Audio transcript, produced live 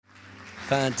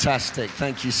Fantastic.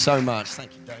 Thank you so much.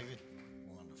 Thank you, David.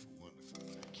 Wonderful.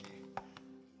 Thank you.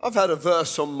 I've had a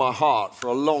verse on my heart for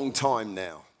a long time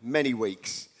now, many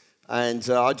weeks. And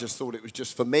I just thought it was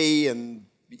just for me. And,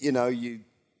 you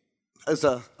as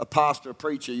a pastor, a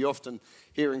preacher, you're often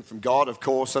hearing from God, of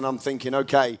course. And I'm thinking,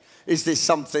 okay, is this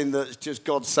something that's just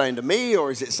God saying to me? Or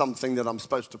is it something that I'm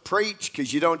supposed to preach?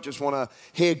 Because you don't just want to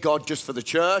hear God just for the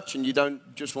church. And you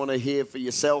don't just want to hear for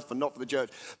yourself and not for the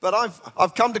church. But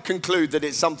I've come to conclude that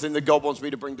it's something that God wants me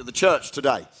to bring to the church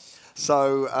today.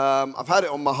 So I've had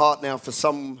it on my heart now for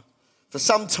some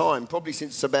time, probably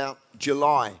since about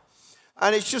July.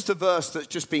 And it's just a verse that's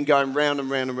just been going round and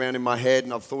round and round in my head,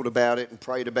 and I've thought about it and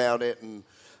prayed about it and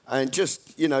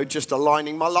just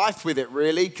aligning my life with it,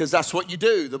 really, because that's what you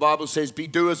do. The Bible says, be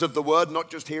doers of the word,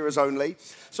 not just hearers only.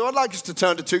 So I'd like us to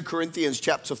turn to 2 Corinthians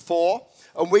chapter 4,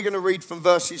 and we're going to read from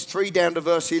verses 3 down to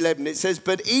verse 11. It says,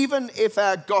 but even if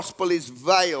our gospel is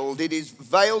veiled, it is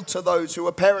veiled to those who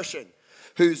are perishing,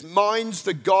 whose minds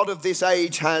the God of this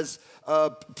age has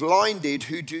blinded,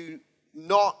 who do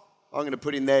not, I'm going to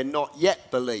put in there, not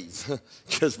yet believe,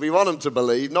 because we want them to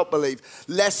believe, not believe,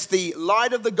 lest the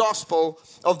light of the gospel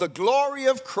of the glory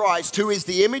of Christ, who is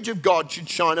the image of God, should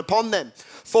shine upon them.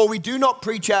 For we do not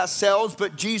preach ourselves,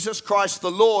 but Jesus Christ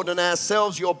the Lord, and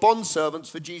ourselves your bondservants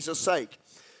for Jesus' sake.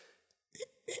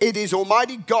 It is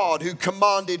Almighty God who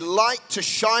commanded light to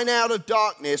shine out of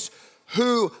darkness,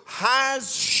 who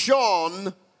has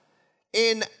shone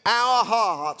in our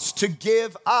hearts to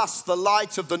give us the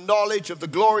light of the knowledge of the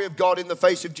glory of God in the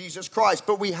face of Jesus Christ.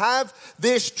 But we have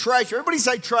this treasure. Everybody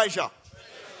say treasure.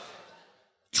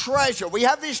 Treasure. We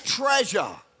have this treasure.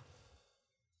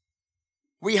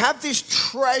 We have this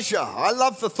treasure. I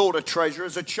love the thought of treasure.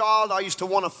 As a child, I used to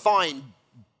want to find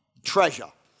treasure.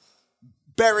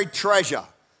 Buried treasure.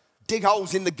 Dig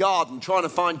holes in the garden trying to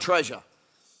find treasure.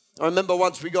 I remember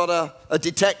once we got a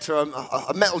detector,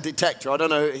 a metal detector. I don't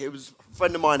know, it was a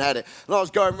friend of mine had it. And I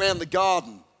was going around the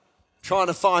garden trying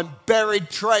to find buried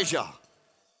treasure.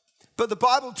 But the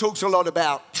Bible talks a lot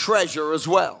about treasure as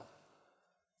well.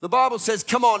 The Bible says,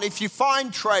 come on, if you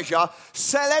find treasure,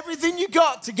 sell everything you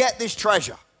got to get this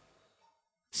treasure.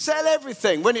 Sell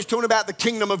everything. When it's talking about the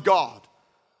kingdom of God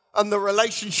and the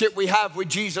relationship we have with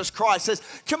Jesus Christ, says,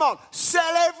 come on,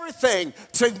 sell everything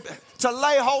to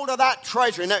lay hold of that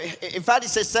treasure. In fact, it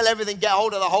says, sell everything, get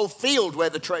hold of the whole field where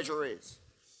the treasure is.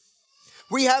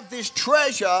 We have this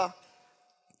treasure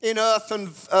in earthen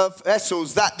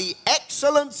vessels, that the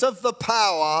excellence of the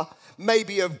power may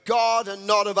be of God and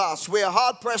not of us. We are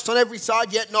hard pressed on every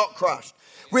side, yet not crushed.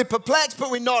 We're perplexed,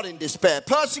 but we're not in despair.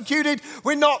 Persecuted,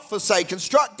 we're not forsaken.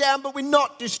 Struck down, but we're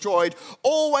not destroyed.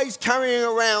 Always carrying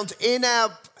around in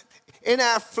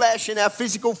our flesh, in our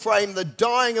physical frame, the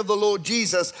dying of the Lord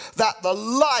Jesus, that the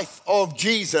life of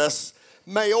Jesus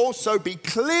may also be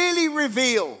clearly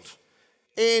revealed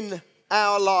in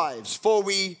our lives. For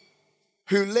we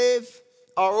who live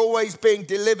are always being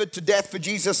delivered to death for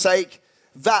Jesus' sake,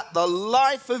 that the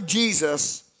life of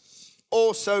Jesus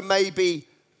also may be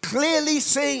clearly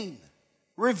seen,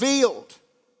 revealed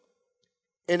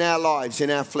in our lives, in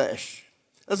our flesh.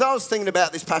 As I was thinking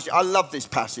about this passage, I love this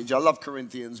passage. I love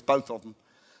Corinthians, both of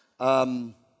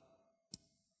them.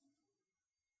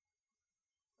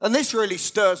 And this really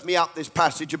stirs me up, this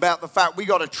passage, about the fact we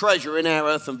got a treasure in our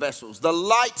earthen vessels. The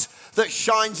light that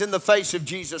shines in the face of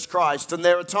Jesus Christ. And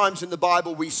there are times in the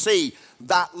Bible we see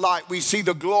that light. We see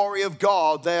the glory of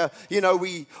God there.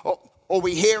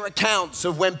 We hear accounts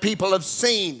of when people have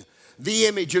seen the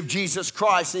image of Jesus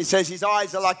Christ. And he says his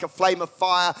eyes are like a flame of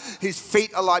fire. His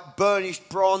feet are like burnished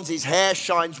bronze. His hair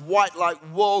shines white like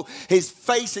wool. His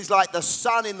face is like the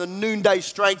sun in the noonday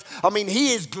strength. I mean,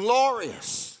 he is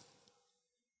glorious.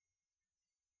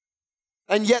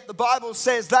 And yet the Bible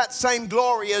says that same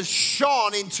glory has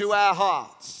shone into our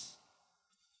hearts.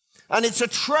 And it's a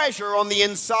treasure on the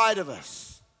inside of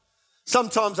us.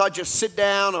 Sometimes I just sit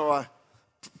down, or I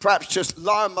perhaps just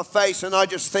lie on my face, and I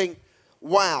just think,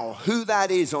 wow, who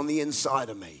that is on the inside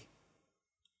of me.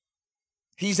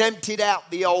 He's emptied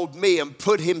out the old me and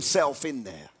put himself in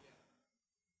there.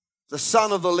 The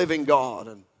Son of the living God.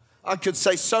 And I could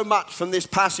say so much from this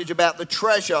passage about the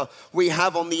treasure we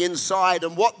have on the inside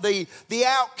and what the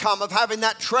outcome of having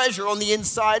that treasure on the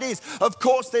inside is. Of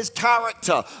course there's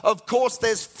character. Of course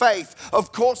there's faith.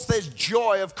 Of course there's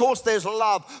joy. Of course there's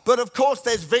love. But of course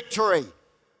there's victory.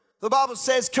 The Bible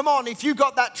says, come on, if you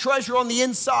got that treasure on the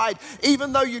inside,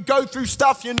 even though you go through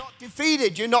stuff, you're not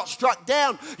defeated, you're not struck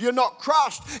down, you're not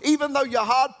crushed. Even though you're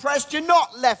hard pressed, you're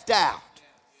not left out.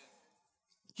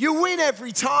 You win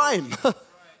every time.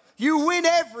 You win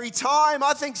every time.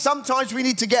 I think sometimes we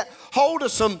need to get hold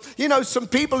of some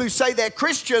people who say they're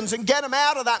Christians and get them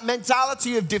out of that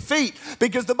mentality of defeat.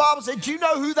 Because the Bible said, do you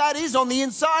know who that is on the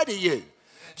inside of you?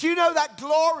 Do you know that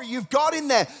glory you've got in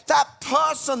there? That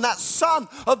person, that Son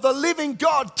of the living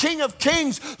God, King of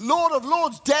kings, Lord of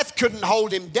lords. Death couldn't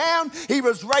hold him down. He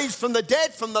was raised from the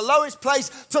dead, from the lowest place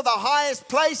to the highest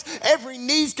place. Every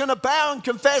knee's going to bow and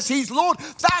confess he's Lord.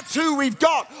 That's who we've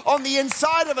got on the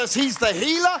inside of us. He's the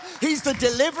healer. He's the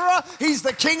deliverer. He's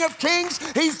the King of kings.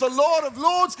 He's the Lord of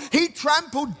lords. He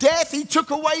trampled death. He took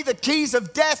away the keys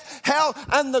of death, hell,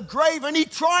 and the grave, and he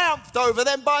triumphed over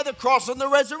them by the cross and the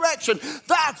resurrection.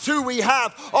 That's who we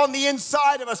have on the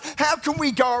inside of us. How can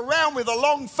we go around with a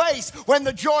long face when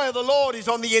the joy of the Lord is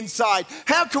on the inside?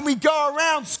 How can we go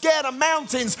around scared of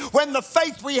mountains when the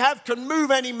faith we have can move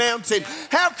any mountain?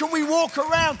 How can we walk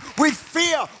around with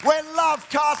fear when love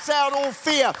casts out all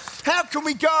fear? How can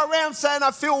we go around saying,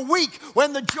 I feel weak,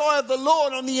 when the joy of the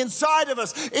Lord on the inside of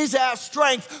us is our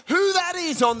strength? Who that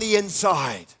is on the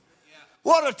inside.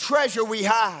 What a treasure we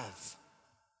have.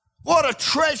 What a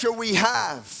treasure we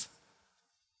have.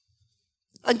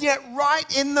 And yet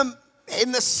right in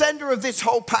the center of this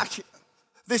whole passage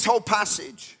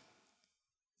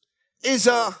is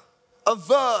a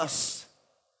verse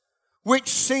which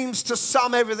seems to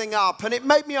sum everything up. And it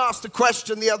made me ask the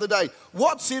question the other day,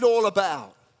 what's it all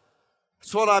about?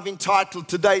 That's what I've entitled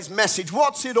today's message.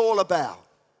 What's it all about?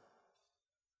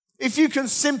 If you can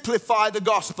simplify the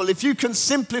gospel, if you can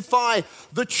simplify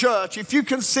the church, if you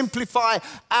can simplify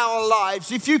our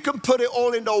lives, if you can put it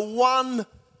all into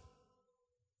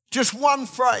just one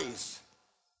phrase.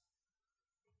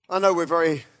 I know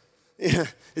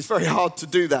it's very hard to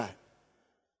do that.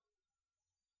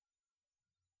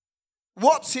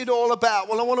 What's it all about?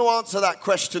 Well, I want to answer that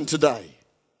question today.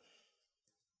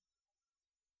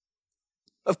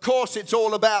 Of course, it's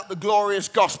all about the glorious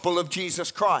gospel of Jesus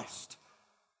Christ.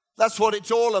 That's what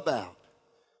it's all about.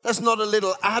 That's not a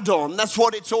little add-on. That's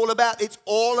what it's all about. It's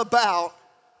all about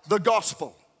the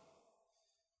gospel.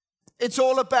 It's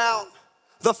all about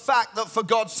the fact that for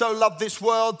God so loved this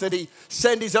world that he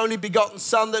sent his only begotten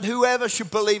Son, that whoever should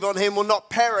believe on him will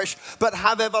not perish but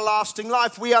have everlasting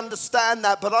life. We understand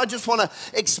that, but I just want to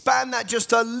expand that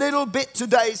just a little bit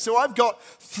today. So I've got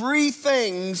 3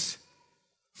 things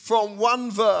from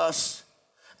one verse,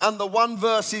 and the one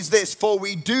verse is this: for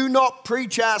we do not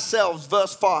preach ourselves,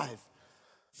 verse 5.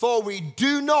 For we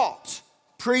do not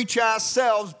preach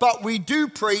ourselves, but we do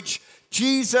preach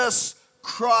Jesus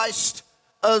Christ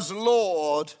as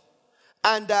Lord,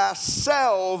 and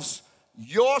ourselves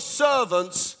your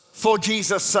servants for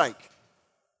Jesus' sake.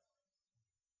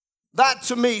 That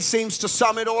to me seems to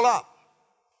sum it all up.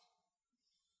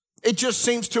 It just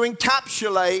seems to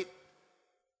encapsulate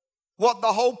what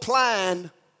the whole plan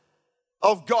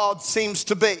of God seems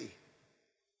to be.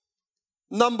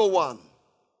 Number 1.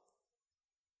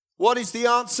 What is the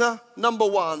answer? Number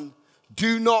 1,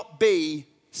 do not be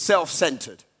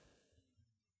self-centered.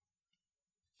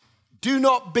 Do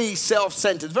not be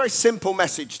self-centered. Very simple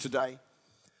message today.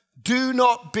 Do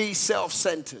not be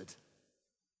self-centered.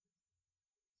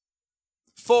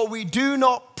 For we do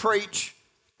not preach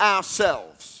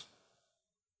ourselves.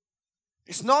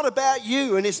 It's not about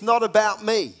you and it's not about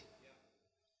me.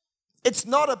 It's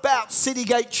not about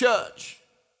Citygate Church.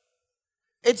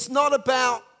 It's not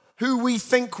about who we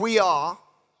think we are,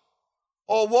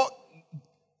 or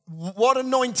what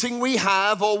anointing we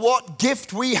have, or what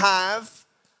gift we have,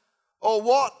 or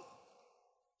what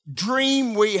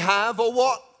dream we have, or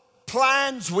what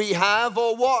plans we have,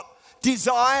 or what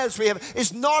desires we have.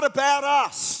 It's not about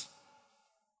us.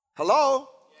 Hello?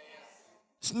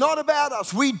 It's not about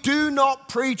us. We do not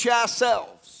preach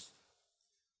ourselves.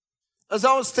 As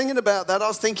I was thinking about that, I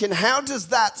was thinking, how does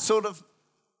that sort of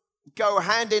go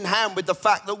hand in hand with the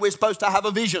fact that we're supposed to have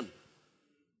a vision?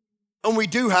 And we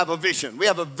do have a vision. We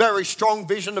have a very strong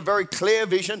vision, a very clear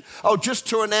vision. Oh, just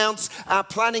to announce, our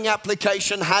planning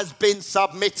application has been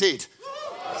submitted.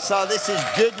 So this is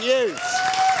good news.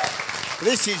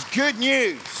 This is good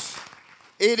news.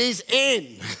 It is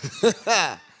in.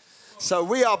 So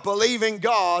we are believing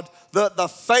God that the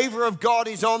favor of God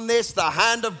is on this, the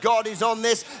hand of God is on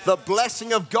this, the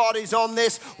blessing of God is on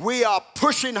this. We are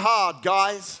pushing hard,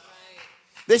 guys.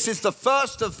 This is the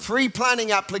first of 3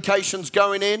 planning applications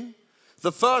going in.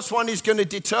 The first one is going to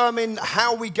determine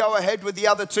how we go ahead with the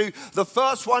other two. The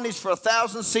first one is for a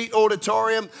 1,000-seat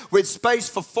auditorium with space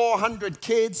for 400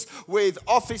 kids, with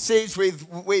offices,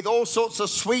 with all sorts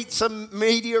of suites and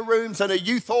media rooms, and a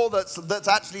youth hall that's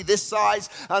actually this size.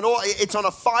 And it's on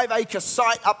a 5-acre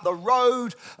site up the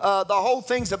road. The whole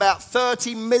thing's about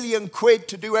 30 million quid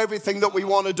to do everything that we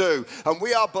want to do. And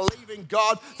we are believing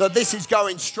God that this is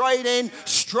going straight in,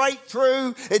 straight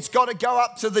through. It's got to go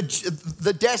up to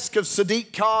the desk of Sadiq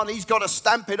Khan. He's got to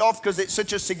stamp it off because it's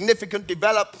such a significant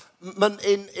development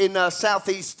in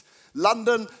southeast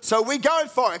London. So we're going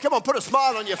for it. Come on, put a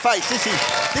smile on your face. This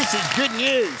is good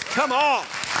news. Come on.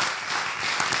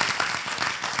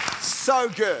 So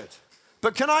good.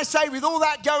 But can I say, with all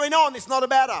that going on, it's not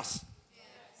about us.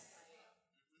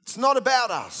 It's not about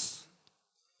us.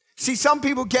 See, some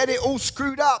people get it all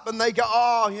screwed up and they go,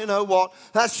 oh, you know what?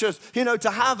 That's just,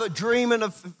 to have a dream and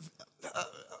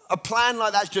a plan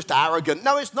like that's just arrogant.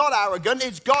 No, it's not arrogant.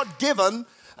 It's God-given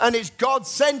and it's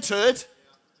God-centered.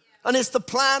 And it's the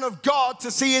plan of God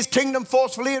to see his kingdom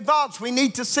forcefully advance. We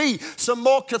need to see some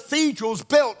more cathedrals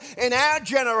built in our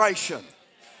generation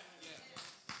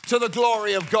to the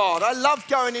glory of God. I love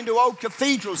going into old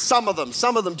cathedrals, some of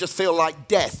them just feel like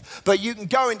death. But you can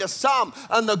go into some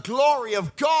and the glory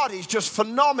of God is just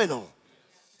phenomenal.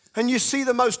 And you see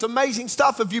the most amazing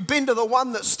stuff. Have you been to the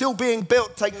one that's still being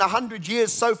built, taking 100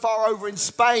 years so far over in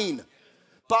Spain?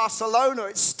 Barcelona,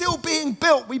 it's still being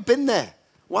built. We've been there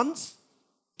once,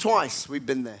 twice we've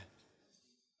been there.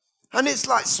 And it's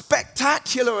like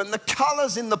spectacular and the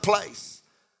colors in the place.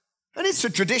 And it's a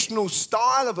traditional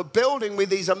style of a building with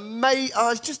these amazing,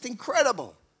 it's just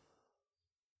incredible.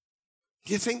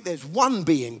 Do you think there's one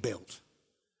being built?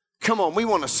 Come on, we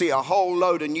want to see a whole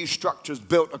load of new structures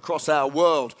built across our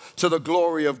world to the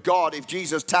glory of God. If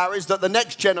Jesus tarries, that the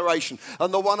next generation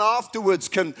and the one afterwards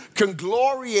can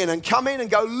glory in and come in and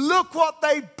go, look what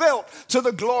they built to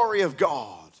the glory of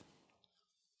God.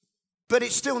 But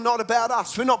it's still not about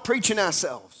us. We're not preaching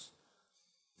ourselves.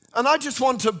 And I just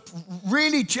want to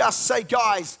really just say,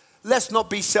 guys, let's not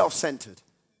be self-centered.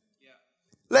 Yeah.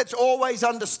 Let's always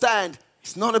understand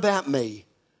it's not about me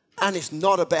and it's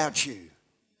not about you.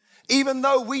 Even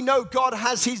though we know God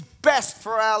has his best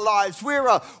for our lives, we're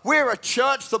a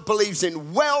church that believes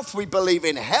in wealth, we believe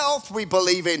in health, we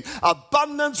believe in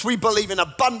abundance, we believe in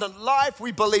abundant life,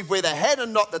 we believe we're the head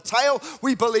and not the tail,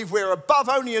 we believe we're above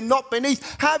only and not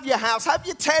beneath. Have your house, have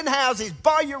your 10 houses,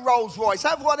 buy your Rolls Royce,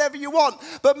 have whatever you want,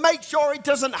 but make sure it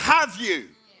doesn't have you.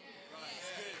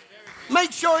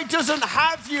 Make sure it doesn't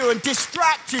have you and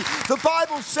distract you. The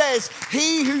Bible says,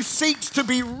 he who seeks to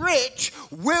be rich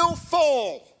will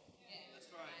fall.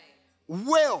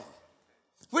 Will.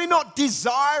 We're not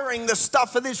desiring the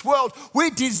stuff of this world. We're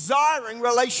desiring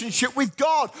relationship with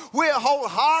God. We're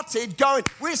wholehearted going,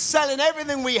 we're selling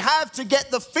everything we have to get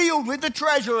the field with the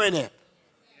treasure in it.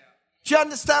 Do you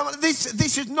understand?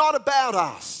 This is not about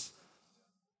us.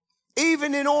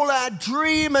 Even in all our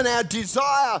dream and our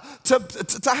desire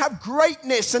to have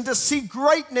greatness and to see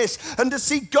greatness and to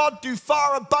see God do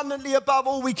far abundantly above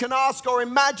all we can ask or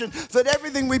imagine, that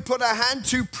everything we put our hand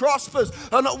to prospers.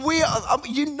 And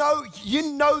you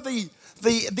know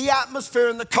the atmosphere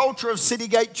and the culture of City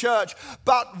Gate Church,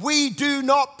 but we do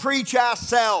not preach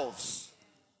ourselves.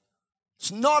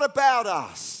 It's not about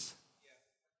us.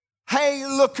 Hey,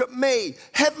 look at me.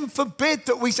 Heaven forbid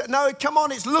that we say, no, come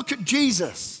on, it's look at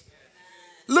Jesus.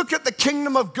 Look at the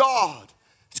kingdom of God.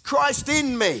 It's Christ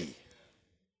in me.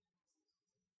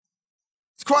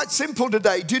 It's quite simple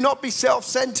today. Do not be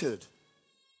self-centered.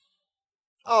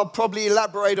 I'll probably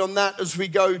elaborate on that as we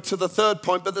go to the third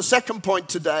point. But the second point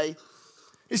today,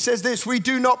 it says this: we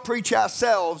do not preach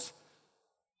ourselves,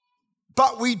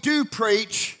 but we do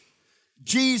preach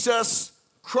Jesus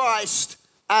Christ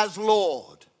as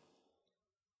Lord.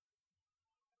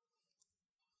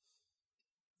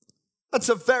 That's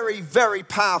a very, very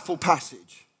powerful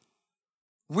passage.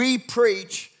 We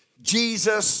preach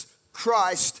Jesus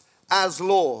Christ as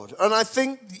Lord. And I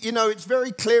think, it's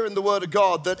very clear in the Word of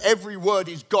God that every word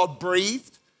is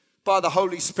God-breathed by the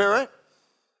Holy Spirit.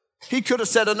 He could have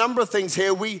said a number of things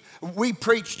here. We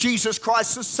preach Jesus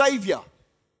Christ as Savior.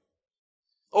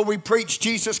 Or we preach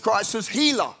Jesus Christ as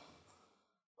healer.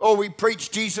 Or we preach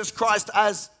Jesus Christ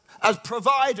as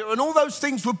provider. And all those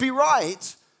things would be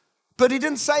right. But he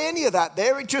didn't say any of that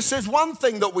there. It just says one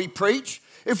thing that we preach.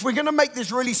 If we're going to make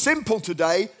this really simple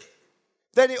today,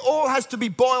 then it all has to be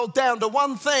boiled down to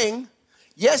one thing.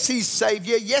 Yes, he's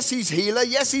Savior. Yes, he's healer.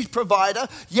 Yes, he's provider.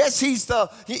 Yes,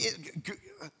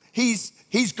 He's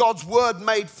God's word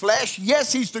made flesh.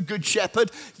 Yes, he's the good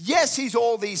shepherd. Yes, he's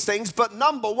all these things. But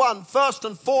number one, first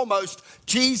and foremost,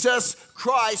 Jesus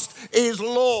Christ is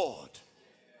Lord.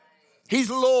 He's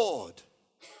Lord.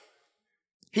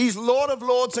 He's Lord of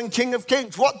lords and King of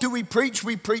kings. What do we preach?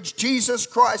 We preach Jesus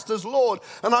Christ as Lord.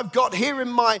 And I've got here in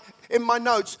my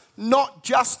notes, not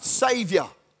just Savior.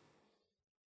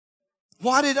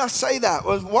 Why did I say that?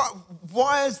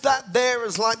 Why is that there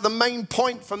as like the main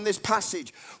point from this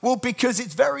passage? Well, because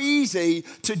it's very easy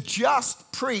to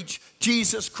just preach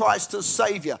Jesus Christ as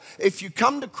Savior. If you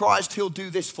come to Christ, he'll do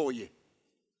this for you.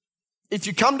 If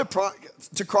you come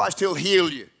to Christ, he'll heal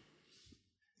you.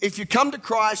 If you come to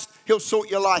Christ, he'll sort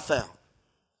your life out.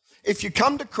 If you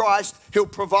come to Christ, he'll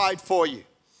provide for you.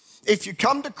 If you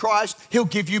come to Christ, he'll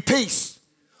give you peace.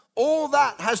 All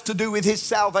that has to do with his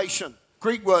salvation.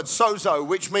 Greek word sozo,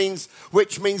 which means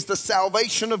the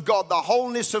salvation of God, the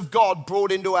wholeness of God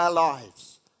brought into our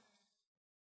lives.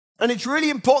 And it's really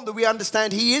important that we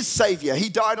understand he is Savior. He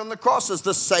died on the cross as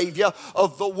the Savior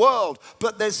of the world.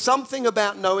 But there's something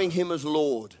about knowing him as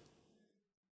Lord.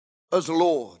 As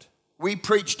Lord. We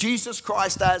preach Jesus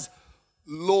Christ as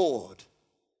Lord.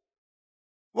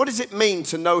 What does it mean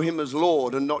to know him as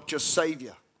Lord and not just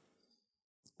Savior?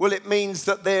 Well, it means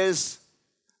that there's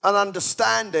an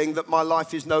understanding that my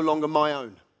life is no longer my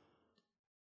own,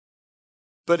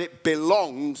 but it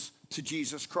belongs to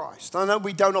Jesus Christ. I know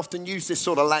we don't often use this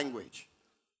sort of language.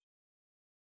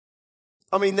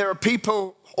 I mean, there are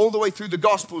people all the way through the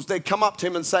Gospels, they come up to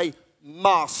him and say,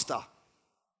 Master.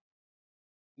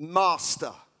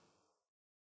 Master.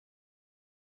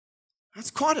 That's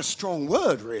quite a strong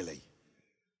word, really.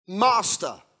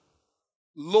 Master.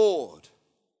 Lord.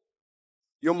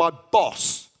 You're my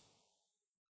boss.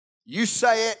 You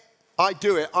say it, I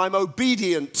do it. I'm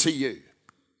obedient to you.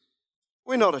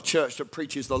 We're not a church that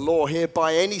preaches the law here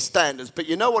by any standards, but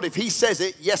you know what? If he says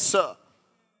it, yes, sir.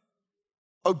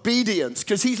 Obedience,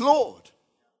 because he's Lord.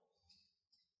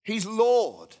 He's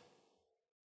Lord.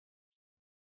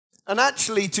 And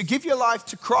actually, to give your life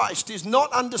to Christ is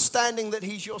not understanding that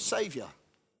he's your Savior.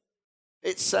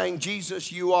 It's saying,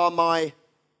 Jesus, you are my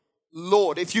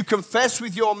Lord. If you confess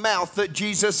with your mouth that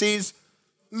Jesus is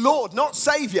Lord, not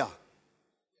Savior.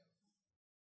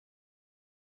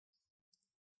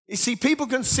 You see, people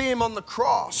can see him on the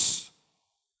cross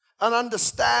and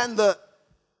understand that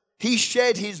he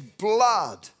shed his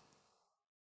blood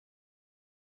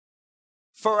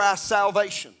for our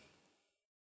salvation.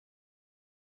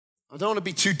 I don't want to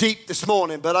be too deep this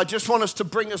morning, but I just want us to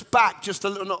bring us back just a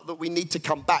little, not that we need to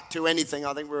come back to anything.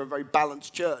 I think we're a very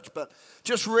balanced church, but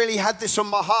just really had this on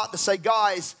my heart to say,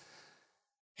 guys,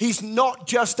 he's not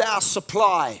just our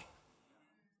supply.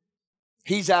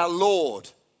 He's our Lord.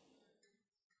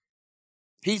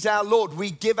 He's our Lord. We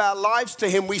give our lives to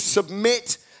him. We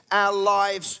submit our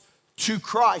lives to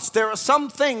Christ. There are some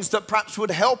things that perhaps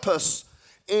would help us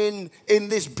in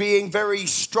this being very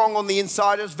strong on the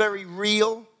inside, us very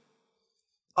real.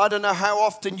 I don't know how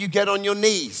often you get on your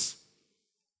knees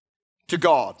to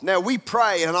God. Now, we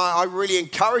pray, and I really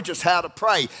encourage us how to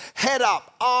pray. Head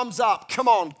up, arms up, come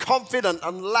on, confident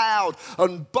and loud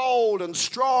and bold and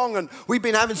strong. And we've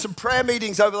been having some prayer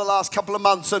meetings over the last couple of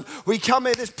months, and we come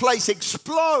here, this place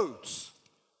explodes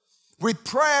with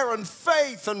prayer and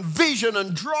faith and vision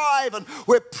and drive, and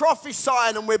we're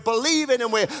prophesying and we're believing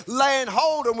and we're laying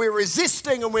hold and we're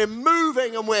resisting and we're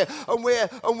moving and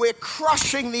we're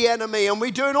crushing the enemy and we're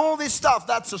doing all this stuff.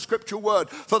 That's a scriptural word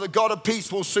for the God of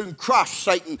peace will soon crush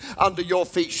Satan under your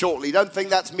feet shortly. Don't think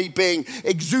that's me being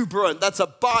exuberant. That's a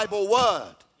Bible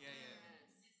word.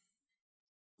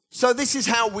 So this is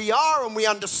how we are, and we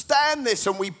understand this,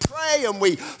 and we pray and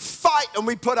we fight and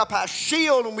we put up our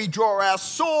shield and we draw our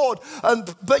sword.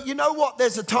 But you know what?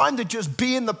 There's a time to just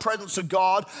be in the presence of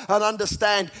God and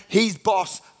understand he's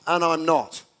boss and I'm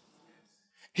not.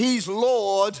 He's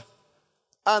Lord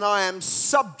and I am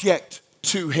subject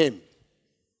to him.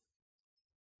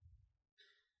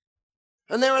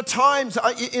 And there are times,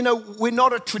 we're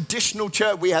not a traditional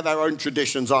church. We have our own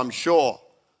traditions, I'm sure.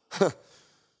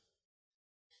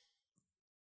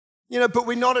 But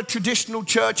we're not a traditional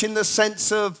church in the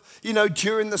sense of,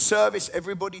 during the service,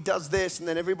 everybody does this and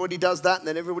then everybody does that and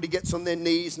then everybody gets on their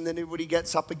knees and then everybody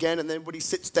gets up again and then everybody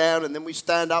sits down and then we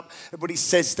stand up, everybody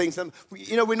says things.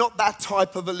 We're not that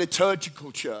type of a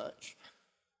liturgical church.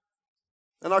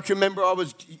 And I can remember I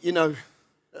was,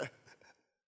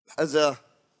 as a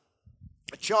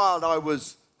child, I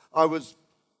was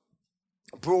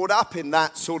brought up in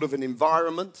that sort of an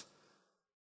environment.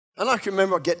 And I can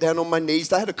remember I'd get down on my knees.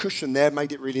 They had a cushion there,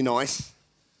 made it really nice.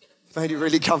 Made it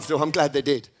really comfortable. I'm glad they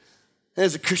did.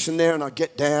 There's a cushion there and I'd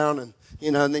get down and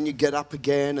and then you get up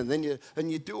again, and then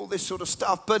you do all this sort of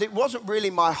stuff. But it wasn't really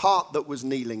my heart that was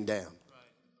kneeling down.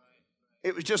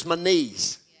 It was just my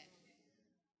knees.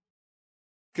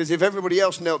 Because if everybody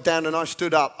else knelt down and I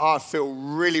stood up, I'd feel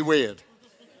really weird.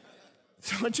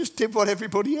 So I just did what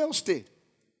everybody else did.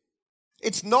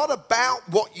 It's not about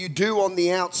what you do on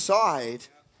the outside,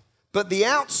 but the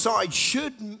outside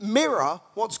should mirror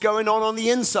what's going on the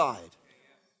inside.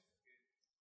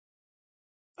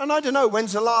 And I don't know,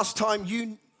 when's the last time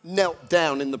you knelt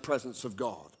down in the presence of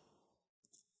God?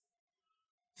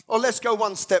 Or let's go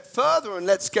one step further and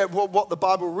let's get what the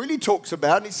Bible really talks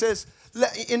about. And it says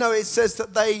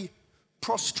that they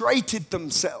prostrated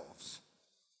themselves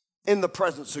in the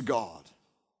presence of God.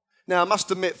 Now, I must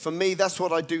admit, for me, that's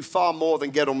what I do far more than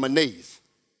get on my knees.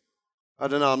 I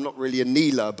don't know, I'm not really a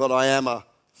kneeler, but I am a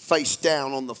face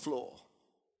down on the floor.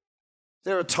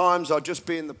 There are times I'll just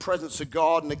be in the presence of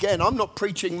God. And again, I'm not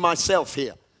preaching myself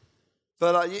here.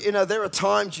 But, there are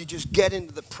times you just get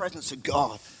into the presence of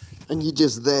God and you're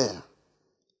just there.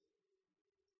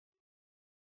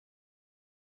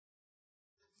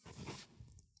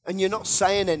 And you're not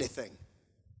saying anything.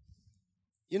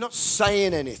 You're not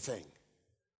saying anything.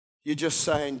 You're just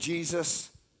saying,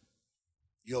 Jesus,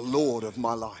 you're Lord of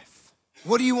my life.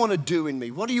 What do you want to do in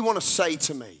me? What do you want to say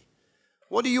to me?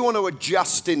 What do you want to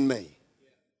adjust in me?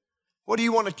 What do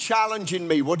you want to challenge in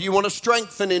me? What do you want to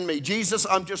strengthen in me? Jesus,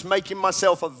 I'm just making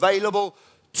myself available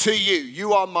to you.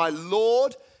 You are my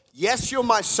Lord. Yes, you're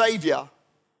my Savior.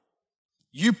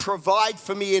 You provide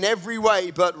for me in every way,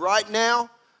 but right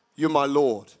now, you're my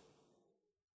Lord.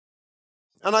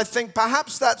 And I think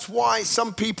perhaps that's why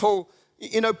some people,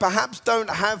 perhaps don't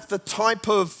have the type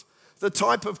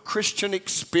of Christian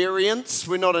experience.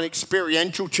 We're not an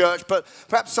experiential church, but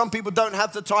perhaps some people don't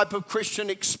have the type of Christian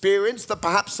experience that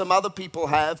perhaps some other people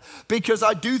have, because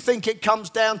I do think it comes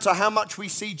down to how much we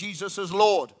see Jesus as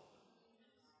Lord.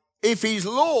 If he's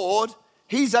Lord,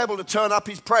 he's able to turn up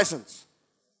his presence.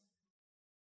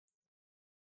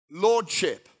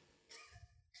 Lordship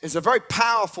is a very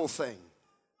powerful thing.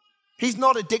 He's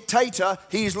not a dictator,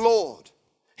 he's Lord.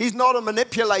 He's not a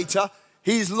manipulator,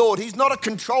 he's Lord. He's not a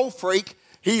control freak,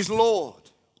 he's Lord.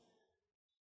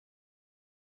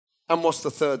 And what's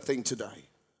the third thing today?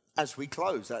 As we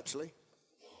close, actually.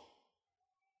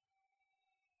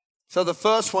 So the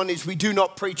first one is we do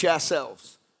not preach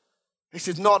ourselves. This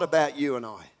is not about you and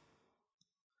I.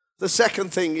 The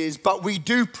second thing is, but we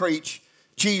do preach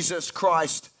Jesus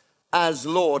Christ as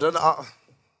Lord. And I'd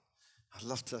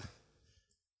love to.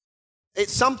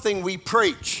 It's something we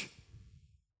preach.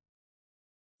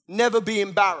 Never be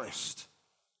embarrassed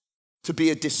to be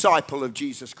a disciple of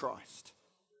Jesus Christ.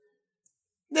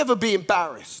 Never be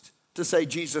embarrassed to say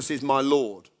Jesus is my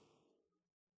Lord.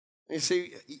 You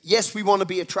see, yes, we want to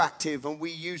be attractive and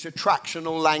we use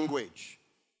attractional language.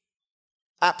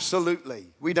 Absolutely.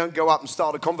 We don't go up and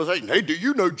start a conversation. Hey, do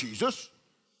you know Jesus?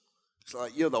 It's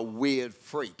like, you're the weird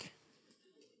freak.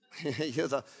 you're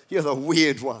the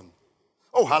weird one.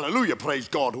 Oh, hallelujah, praise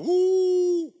God.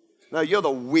 Ooh. No, you're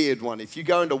the weird one. If you're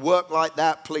going to work like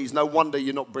that, please, no wonder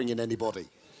you're not bringing anybody. Do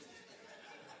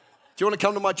you want to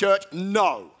come to my church?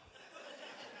 No.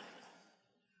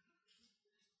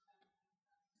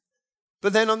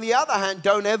 But then on the other hand,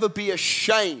 don't ever be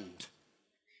ashamed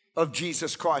of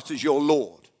Jesus Christ as your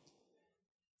Lord.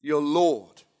 Your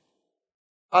Lord.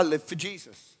 I live for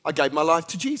Jesus. I gave my life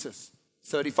to Jesus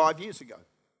 35 years ago.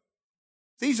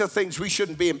 These are things we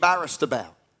shouldn't be embarrassed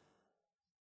about.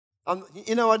 I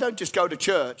don't just go to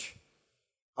church.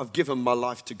 I've given my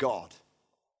life to God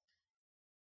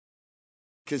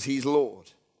because he's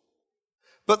Lord.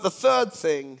 But the third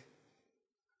thing,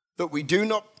 that we do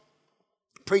not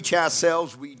preach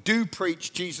ourselves, we do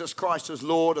preach Jesus Christ as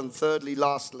Lord. And thirdly,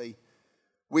 lastly,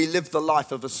 we live the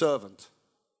life of a servant.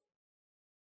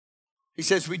 He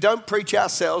says we don't preach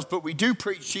ourselves, but we do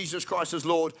preach Jesus Christ as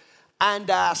Lord, and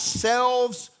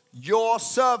ourselves your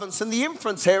servants. And the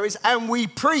inference here is, and we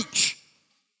preach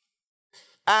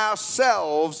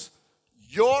ourselves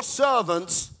your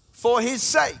servants for his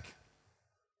sake.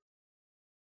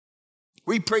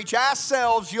 We preach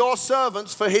ourselves your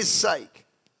servants for his sake.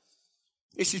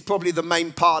 This is probably the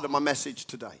main part of my message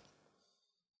today.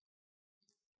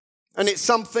 And it's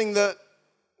something that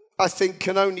I think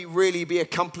can only really be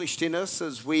accomplished in us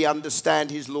as we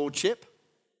understand his lordship.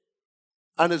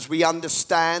 And as we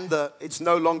understand that it's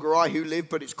no longer I who live,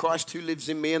 but it's Christ who lives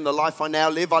in me, and the life I now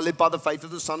live, I live by the faith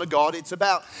of the Son of God. It's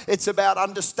about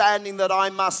understanding that I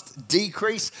must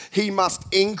decrease, he must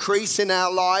increase in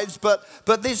our lives. But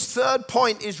this third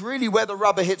point is really where the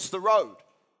rubber hits the road.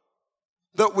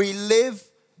 That we live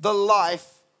the life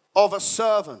of a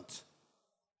servant.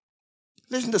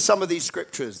 Listen to some of these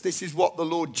scriptures. This is what the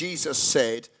Lord Jesus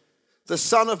said. The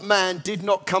Son of Man did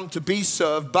not come to be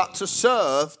served, but to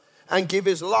serve and give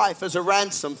his life as a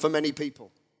ransom for many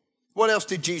people. What else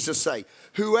did Jesus say?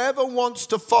 Whoever wants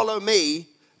to follow me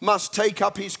must take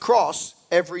up his cross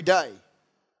every day.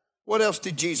 What else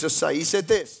did Jesus say? He said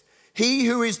this, he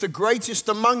who is the greatest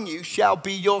among you shall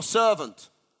be your servant.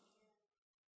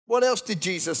 What else did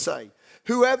Jesus say?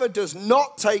 Whoever does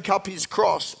not take up his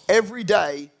cross every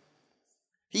day,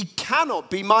 he cannot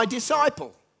be my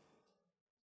disciple.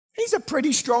 These are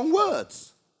pretty strong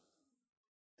words.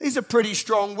 These are pretty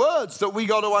strong words that we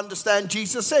got to understand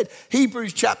Jesus said.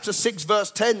 Hebrews chapter 6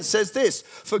 verse 10 says this,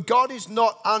 for God is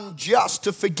not unjust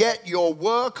to forget your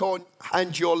work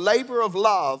and your labor of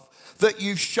love that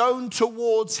you've shown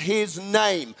towards his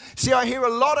name. See, I hear a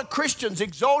lot of Christians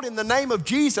exalting the name of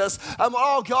Jesus.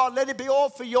 Oh God, let it be all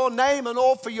for your name and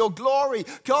all for your glory.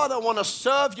 God, I want to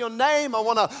serve your name. I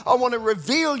want to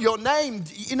reveal your name.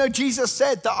 You know, Jesus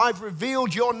said that I've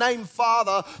revealed your name,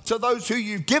 Father, to those who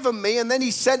you've given me. And then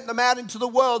he sent them out into the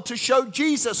world to show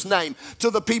Jesus' name to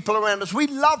the people around us. We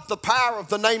love the power of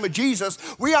the name of Jesus.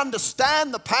 We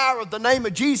understand the power of the name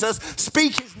of Jesus.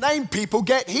 Speak his name, people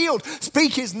get healed.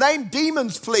 Speak his name,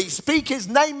 demons flee. Speak his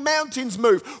name, mountains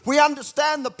move. We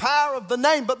understand the power of the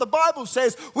name, but the Bible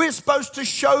says we're supposed to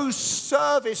show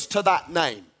service to that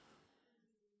name.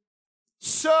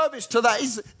 Service to that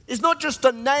is not just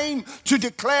a name to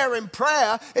declare in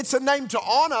prayer. It's a name to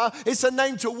honor. It's a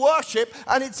name to worship,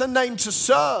 and it's a name to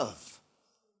serve.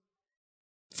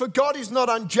 For God is not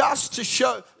unjust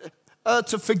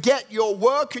to forget your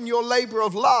work and your labor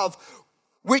of love,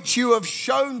 which you have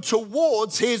shown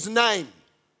towards his name.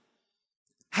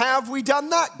 How have we done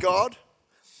that, God?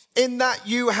 In that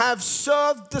you have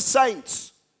served the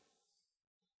saints.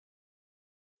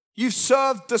 You've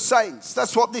served the saints.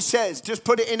 That's what this says. Just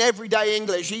put it in everyday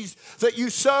English. That you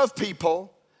serve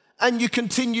people and you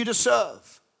continue to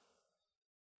serve.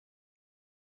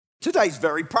 Today's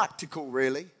very practical,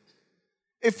 really.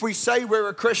 If we say we're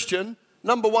a Christian,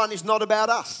 number one, it's not about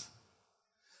us.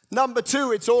 Number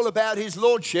two, it's all about his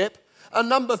lordship. And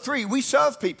number three, we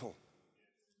serve people.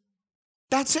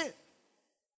 That's it.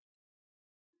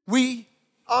 We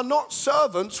are not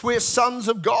servants, we're sons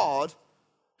of God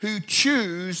who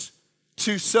choose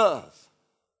to serve.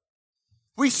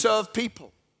 We serve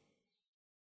people.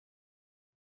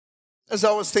 As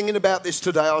I was thinking about this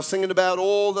today, I was thinking about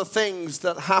all the things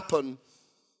that happen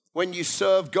when you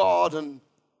serve God and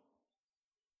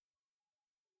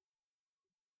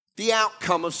the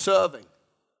outcome of serving.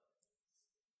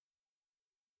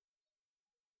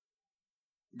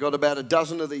 Got about a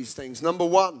dozen of these things. Number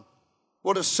one,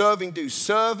 what does serving do?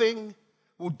 Serving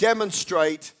will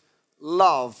demonstrate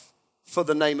love for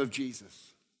the name of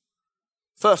Jesus.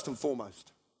 First and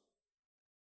foremost.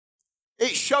 It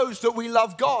shows that we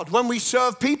love God. When we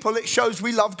serve people, it shows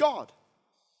we love God.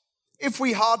 If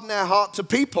we harden our heart to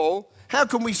people, how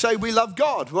can we say we love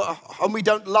God and we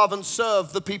don't love and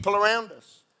serve the people around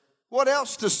us? What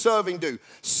else does serving do?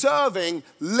 Serving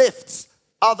lifts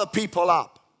other people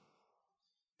up.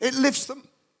 It lifts them.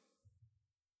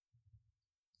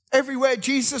 Everywhere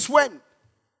Jesus went,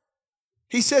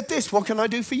 he said this, what can I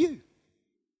do for you?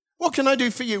 What can I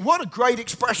do for you? What a great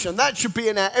expression. That should be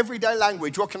in our everyday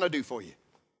language. What can I do for you?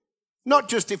 Not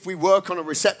just if we work on a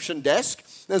reception desk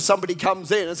and somebody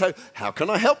comes in and says, how can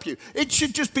I help you? It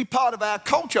should just be part of our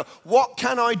culture. What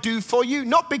can I do for you?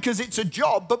 Not because it's a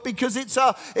job, but because it's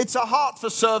a heart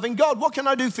for serving God. What can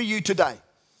I do for you today?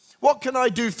 What can I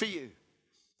do for you?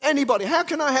 Anybody, how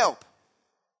can I help?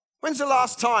 When's the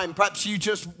last time perhaps you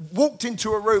just walked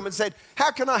into a room and said, how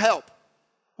can I help?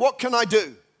 What can I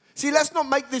do? See, let's not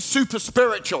make this super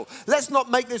spiritual. Let's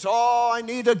not make this, I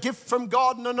need a gift from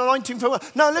God and an anointing from God.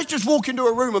 No, let's just walk into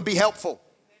a room and be helpful.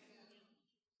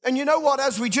 And you know what?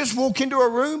 As we just walk into a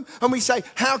room and we say,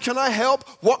 how can I help?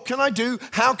 What can I do?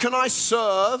 How can I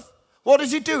serve? What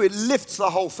does it do? It lifts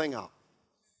the whole thing up.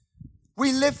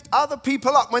 We lift other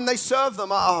people up when they serve them.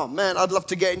 Oh man, I'd love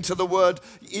to get into the word.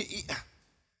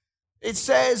 It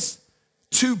says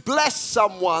to bless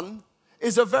someone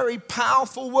is a very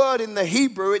powerful word in the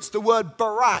Hebrew. It's the word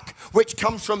barak, which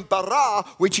comes from bara,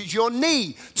 which is your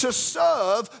knee. To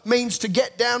serve means to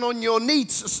get down on your knee.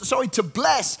 To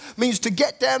bless means to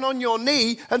get down on your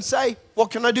knee and say,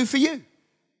 what can I do for you?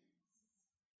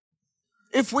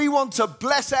 If we want to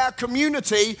bless our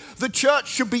community, the church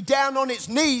should be down on its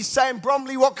knees saying,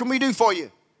 Bromley, what can we do for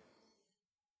you?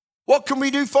 What can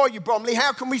we do for you, Bromley?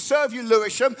 How can we serve you,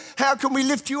 Lewisham? How can we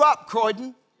lift you up,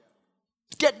 Croydon?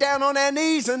 Get down on our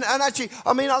knees and actually,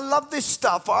 I love this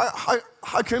stuff. I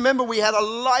can remember we had a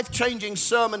life-changing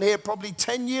sermon here probably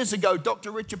 10 years ago.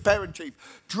 Dr. Richard Perenchief.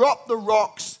 Drop the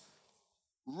rocks,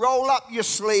 roll up your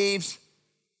sleeves,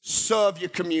 serve your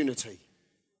community.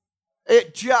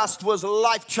 It just was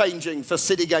life-changing for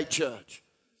Citygate Church.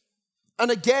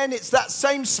 And again, it's that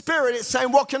same spirit. It's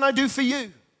saying, what can I do for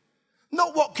you?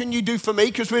 Not what can you do for me,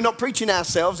 because we're not preaching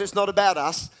ourselves. It's not about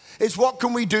us. It's what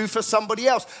can we do for somebody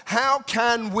else? How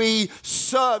can we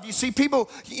serve? You see, people,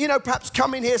 perhaps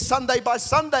come in here Sunday by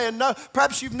Sunday and know,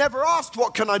 perhaps you've never asked,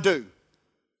 what can I do?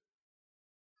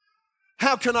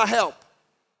 How can I help?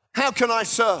 How can I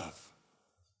serve?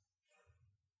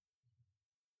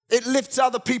 It lifts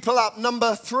other people up.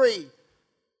 Number 3,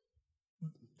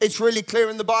 it's really clear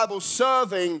in the Bible,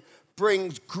 serving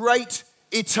brings great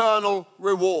eternal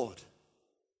reward.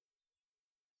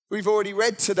 We've already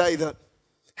read today that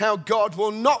how God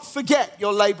will not forget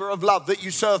your labor of love, that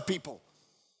you serve people.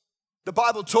 The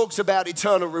Bible talks about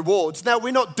eternal rewards. Now,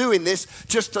 we're not doing this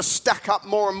just to stack up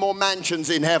more and more mansions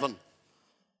in heaven.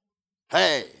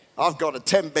 Hey, I've got a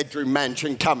 10-bedroom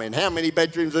mansion coming. How many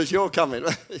bedrooms has yours coming?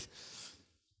 Has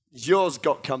yours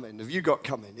got coming? Have you got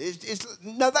coming?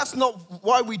 No, that's not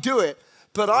why we do it.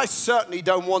 But I certainly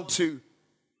don't want to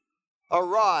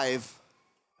arrive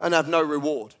and have no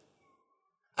reward.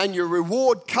 And your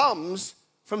reward comes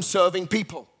from serving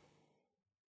people.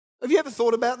 Have you ever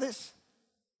thought about this?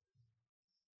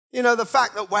 The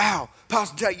fact that, wow,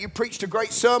 Pastor Jay, you preached a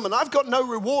great sermon. I've got no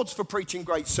rewards for preaching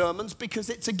great sermons because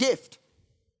it's a gift.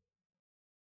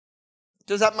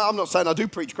 Does that matter? I'm not saying I do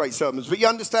preach great sermons, but you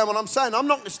understand what I'm saying. I'm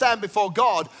not going to stand before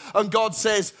God and God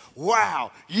says,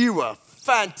 wow, you were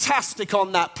fantastic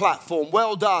on that platform.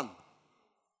 Well done.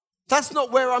 That's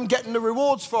not where I'm getting the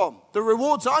rewards from. The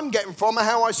rewards I'm getting from are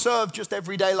how I serve just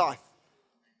everyday life.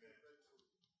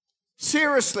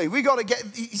 Seriously, we got to get,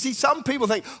 you see, some people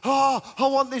think, I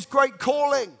want this great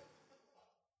calling.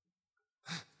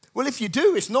 Well, if you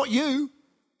do, it's not you.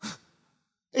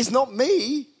 It's not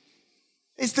me.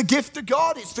 It's the gift of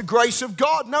God. It's the grace of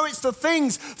God. No, it's the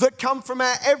things that come from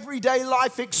our everyday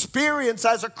life experience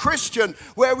as a Christian,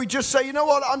 where we just say, you know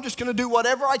what, I'm just going to do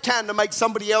whatever I can to make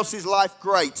somebody else's life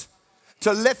great,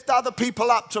 to lift other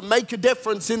people up, to make a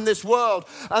difference in this world.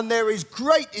 And there is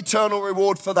great eternal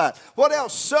reward for that. What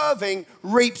else? Serving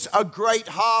reaps a great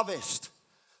harvest.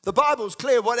 The Bible's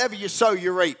clear, whatever you sow,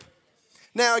 you reap.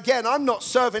 Now, again, I'm not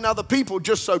serving other people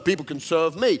just so people can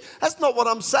serve me. That's not what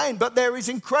I'm saying, but there is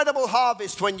incredible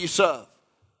harvest when you serve.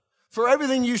 For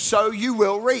everything you sow, you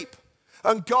will reap.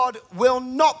 And God will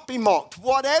not be mocked.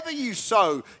 Whatever you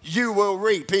sow, you will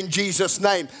reap in Jesus'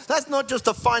 name. That's not just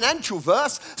a financial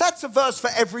verse. That's a verse for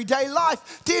everyday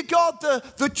life. Dear God,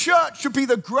 the church should be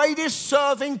the greatest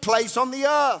serving place on the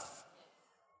earth.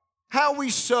 How we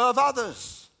serve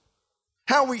others.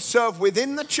 How we serve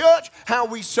within the church. How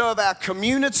we serve our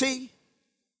community.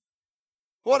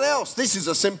 What else? This is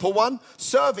a simple one.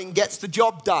 Serving gets the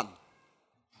job done.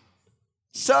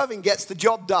 Serving gets the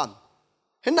job done.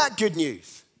 Isn't that good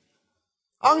news?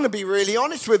 I'm going to be really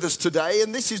honest with us today,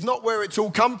 and this is not where it's all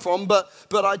come from, but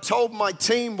I told my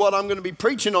team what I'm going to be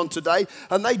preaching on today,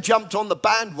 and they jumped on the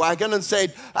bandwagon and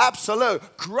said, absolute,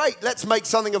 great, let's make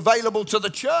something available to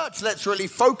the church. Let's really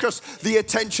focus the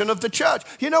attention of the church.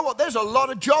 You know what? There's a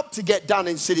lot of job to get done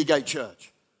in Citygate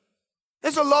Church.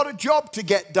 There's a lot of job to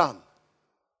get done.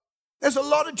 There's a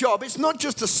lot of job. It's not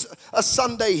just a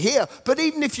Sunday here, but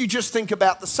even if you just think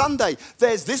about the Sunday,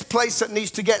 there's this place that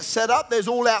needs to get set up. There's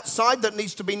all outside that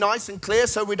needs to be nice and clear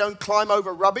so we don't climb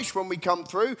over rubbish when we come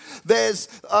through. There's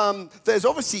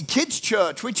obviously kids'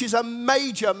 church, which is a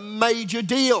major, major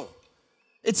deal.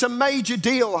 It's a major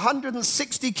deal.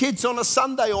 160 kids on a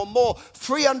Sunday or more,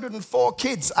 304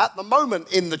 kids at the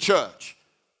moment in the church.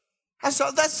 That's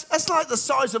like the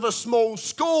size of a small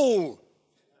school.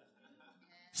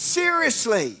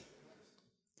 Seriously,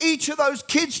 each of those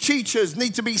kids teachers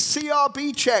need to be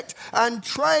CRB checked and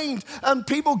trained, and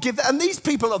people give that, and these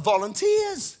people are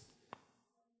volunteers.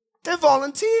 They're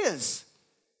volunteers.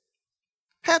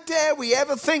 How dare we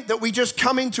ever think that we just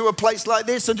come into a place like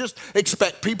this and just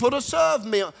expect people to serve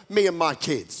me and my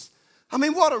kids? I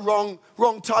mean, what a wrong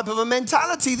type of a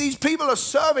mentality. These people are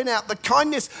serving out the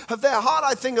kindness of their heart.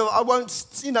 I think of, I won't,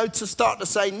 to start to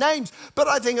say names, but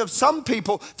I think of some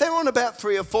people, they're on about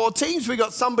 3 or 4 teams. We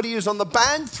got somebody who's on the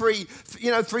band 3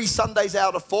 Sundays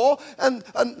out of 4, and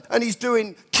he's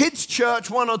doing kids' church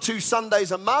 1 or 2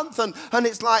 Sundays a month, and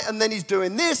it's like, and then he's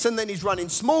doing this, and then he's running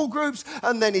small groups,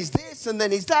 and then he's this, and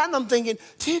then he's that, and I'm thinking,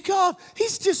 dear God,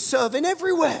 he's just serving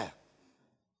everywhere.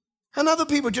 And other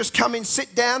people just come in,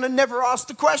 sit down, and never ask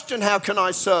the question, how can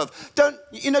I serve?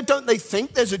 Don't they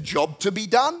think there's a job to be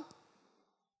done?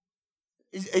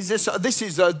 This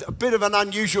is a bit of an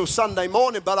unusual Sunday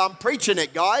morning, but I'm preaching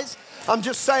it, guys. I'm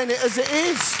just saying it as it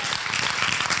is.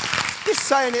 Just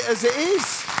saying it as it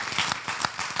is.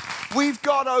 We've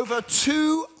got over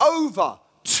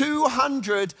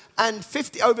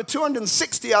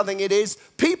 260, I think it is,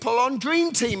 people on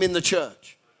Dream Team in the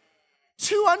church.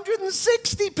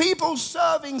 260 people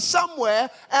serving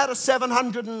somewhere out of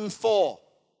 704.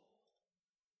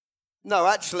 No,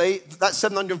 actually, that's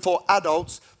 704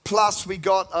 adults, plus we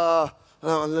got,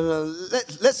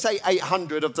 let's say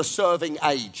 800 of the serving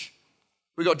age.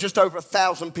 We got just over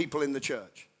 1,000 people in the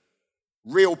church.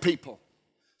 Real people.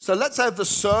 So let's have the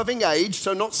serving age,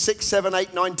 so not 6, 7,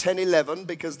 8, 9, 10, 11,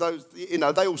 because those, they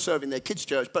all serve in their kids'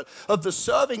 church. But of the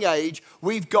serving age,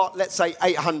 we've got, let's say,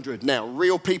 800 now,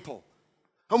 real people.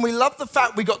 And we love the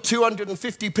fact we got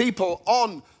 250 people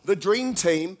on the Dream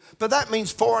Team, but that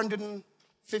means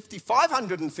 450,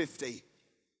 550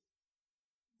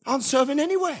 aren't serving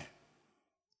anywhere.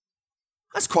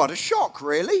 That's quite a shock,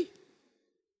 really.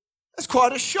 That's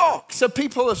quite a shock. So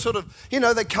people are sort of,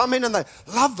 they come in and they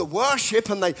love the worship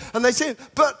and they say,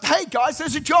 but hey guys,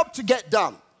 there's a job to get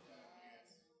done.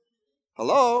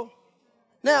 Hello?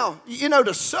 Now,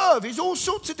 to serve is all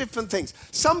sorts of different things.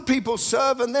 Some people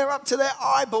serve and they're up to their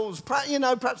eyeballs.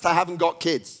 Perhaps they haven't got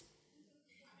kids.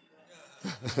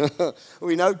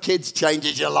 We know kids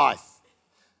changes your life.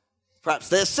 Perhaps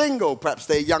they're single, perhaps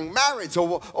they're young marrieds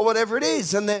or whatever it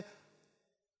is. And their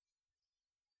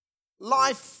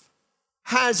life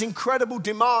has incredible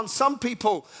demands. Some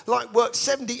people work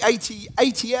 70,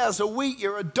 80 hours a week.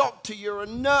 You're a doctor, you're a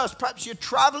nurse, perhaps you're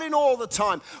traveling all the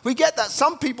time. We get that.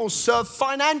 Some people serve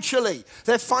financially.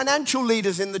 They're financial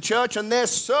leaders in the church and their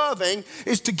serving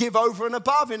is to give over and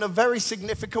above in a very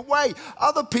significant way.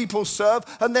 Other people serve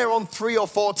and they're on 3 or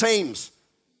 4 teams.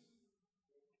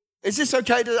 Is this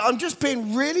okay? I'm just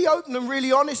being really open and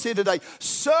really honest here today.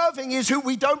 Serving is who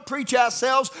we don't preach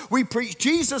ourselves. We preach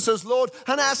Jesus as Lord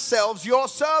and ourselves your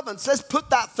servants. Let's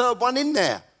put that third one in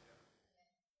there.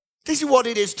 This is what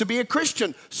it is to be a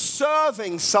Christian.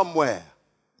 Serving somewhere.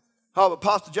 Oh, but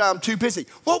Pastor Jay, I'm too busy.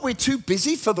 What, we're too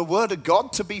busy for the word of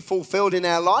God to be fulfilled in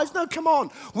our lives? No, come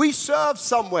on. We serve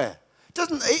somewhere.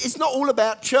 It's not all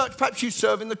about church. Perhaps you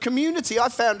serve in the community. I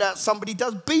found out somebody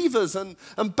does beavers and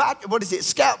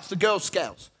Scouts, the Girl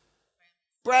Scouts.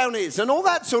 Brownies and all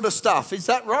that sort of stuff. Is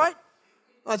that right?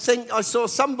 I think I saw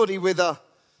somebody with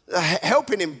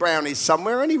helping in brownies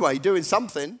somewhere anyway, doing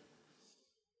something.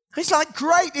 It's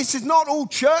great, this is not all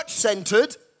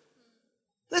church-centered.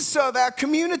 Let's serve our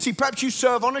community. Perhaps you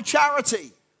serve on a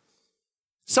charity.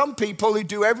 Some people who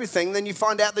do everything, then you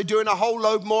find out they're doing a whole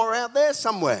load more out there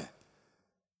somewhere.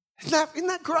 Isn't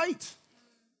that great?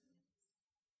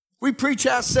 We preach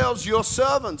ourselves your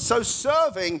servants. So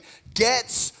serving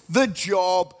gets the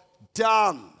job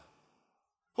done.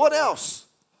 What else?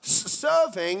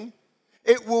 Serving,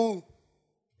 it will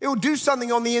do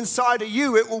something on the inside of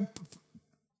you. It will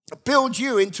build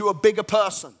you into a bigger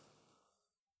person.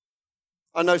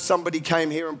 I know somebody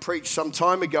came here and preached some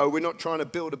time ago. We're not trying to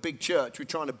build a big church. We're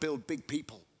trying to build big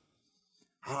people.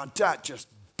 That just,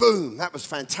 boom, that was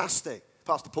fantastic.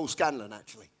 Pastor Paul Scanlon,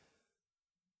 actually.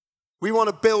 We want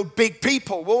to build big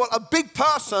people. Well, a big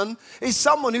person is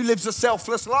someone who lives a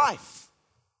selfless life.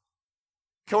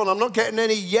 Come on, I'm not getting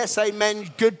any yes, amen,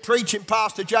 good preaching,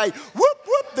 Pastor Jay. Whoop,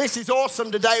 whoop, this is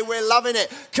awesome today. We're loving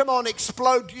it. Come on,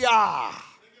 explode. Yeah.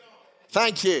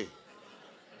 Thank you.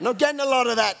 Not getting a lot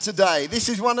of that today. This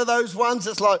is one of those ones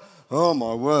that's oh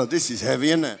my word, this is heavy,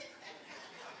 isn't it?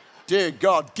 Dear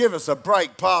God, give us a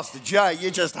break, Pastor Jay. You're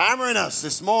just hammering us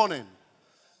this morning.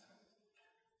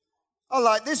 I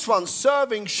like this one.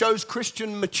 Serving shows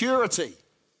Christian maturity.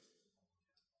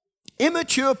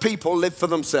 Immature people live for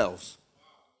themselves.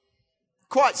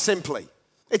 Quite simply.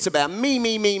 It's about me,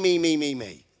 me, me, me, me, me,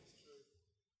 me.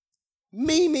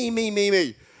 Me, me, me, me,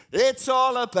 me. It's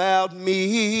all about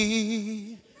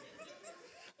me.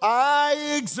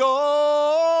 I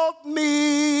exalt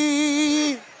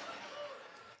me.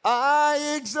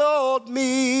 I exalt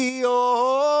me,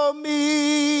 oh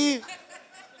me.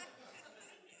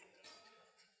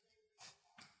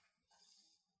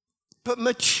 But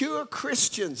mature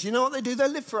Christians, you know what they do? They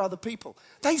live for other people.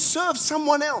 They serve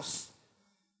someone else.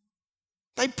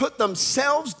 They put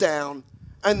themselves down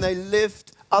and they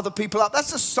lift other people up.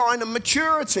 That's a sign of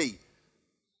maturity.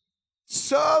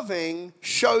 Serving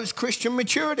shows Christian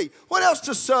maturity. What else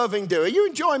does serving do? Are you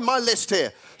enjoying my list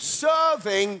here?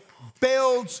 Serving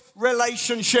builds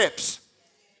relationships.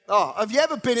 Oh, have you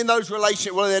ever been in those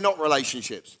relationships? Well, they're not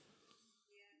relationships.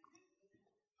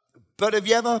 But have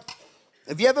you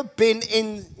ever been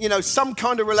in, some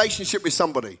kind of relationship with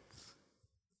somebody?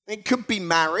 It could be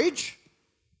marriage.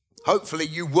 Hopefully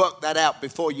you worked that out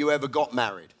before you ever got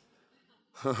married.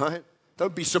 All right?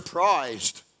 Don't be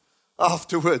surprised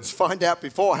afterwards. Find out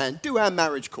beforehand. Do our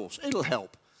marriage course. It'll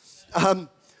help.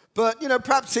 But,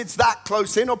 perhaps it's that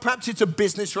close in, or perhaps it's a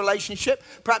business relationship.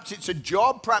 Perhaps it's a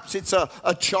job. Perhaps it's a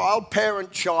child,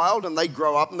 parent-child, and they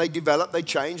grow up and they develop, they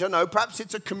change. I know. Perhaps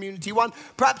it's a community one.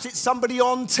 Perhaps it's somebody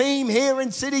on team here in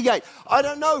Citygate. I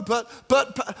don't know.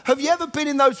 But have you ever been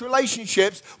in those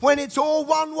relationships when it's all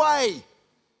one way?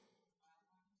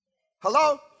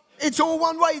 Hello? It's all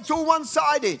one way. It's all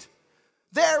one-sided.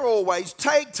 They're always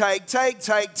take.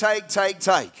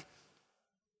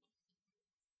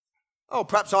 Oh,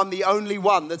 perhaps I'm the only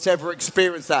one that's ever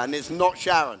experienced that, and it's not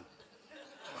Sharon.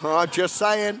 Just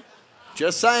saying.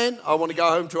 I want to go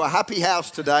home to a happy house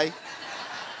today.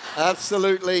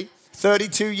 Absolutely.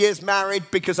 32 years married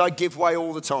because I give way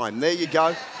all the time. There you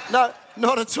go. No,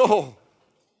 not at all.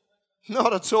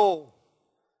 Not at all.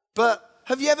 But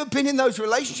have you ever been in those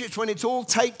relationships when it's all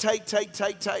take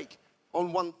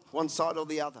on one side or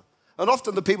the other? And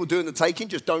often the people doing the taking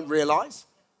just don't realize.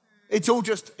 It's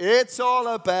all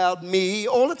about me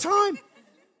all the time.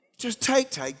 Just take.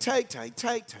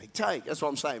 That's what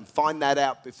I'm saying. Find that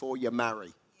out before you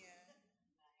marry.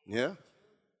 Yeah?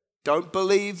 Don't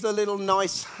believe the little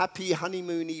nice, happy,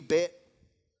 honeymoony bit.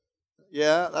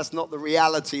 Yeah? That's not the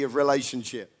reality of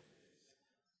relationship.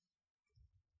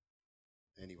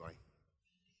 Anyway.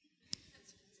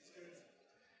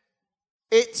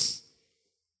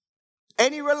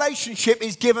 Any relationship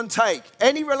is give and take.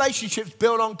 Any relationship is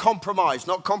built on compromise.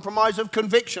 Not compromise of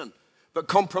conviction, but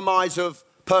compromise of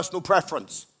personal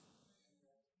preference.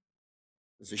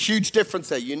 There's a huge difference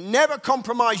there. You never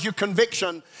compromise your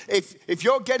conviction. If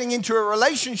you're getting into a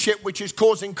relationship which is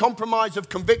causing compromise of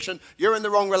conviction, you're in the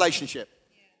wrong relationship.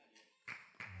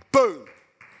 Boom.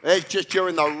 It's just you're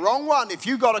in the wrong one. If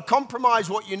you've got to compromise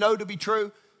what you know to be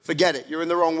true, forget it. You're in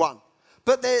the wrong one.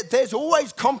 But there's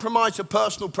always compromise of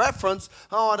personal preference.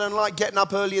 Oh, I don't like getting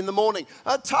up early in the morning.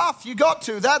 Tough, you got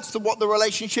to. That's what the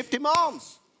relationship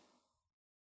demands.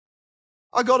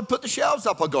 I got to put the shelves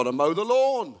up. I got to mow the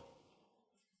lawn.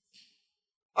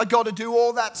 I got to do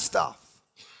all that stuff.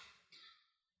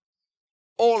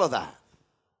 All of that.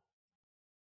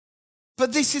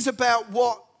 But this is about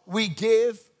what we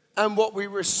give and what we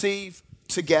receive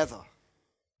together.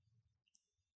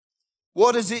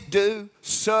 What does it do?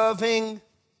 Serving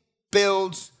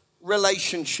builds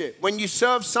relationship. When you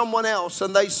serve someone else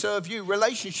and they serve you,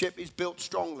 relationship is built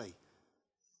strongly.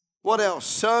 What else?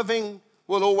 Serving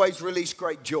will always release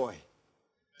great joy,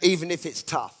 even if it's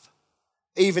tough,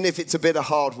 even if it's a bit of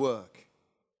hard work.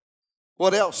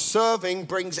 What else? Serving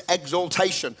brings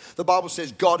exaltation. The Bible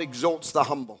says God exalts the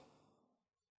humble.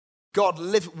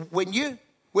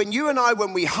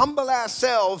 When we humble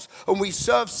ourselves and we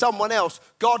serve someone else,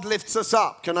 God lifts us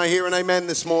up. Can I hear an amen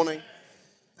this morning?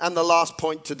 And the last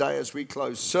point today as we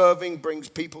close, serving brings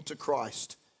people to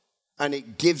Christ and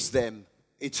it gives them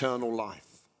eternal life.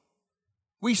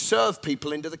 We serve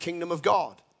people into the kingdom of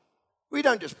God. We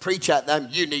don't just preach at them,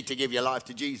 you need to give your life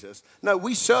to Jesus. No,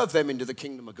 we serve them into the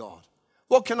kingdom of God.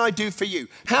 What can I do for you?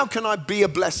 How can I be a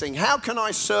blessing? How can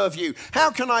I serve you?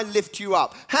 How can I lift you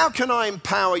up? How can I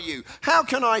empower you? How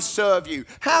can I serve you?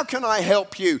 How can I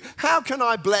help you? How can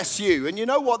I bless you? And you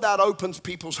know what that opens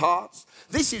people's hearts?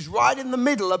 This is right in the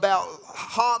middle about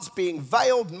hearts being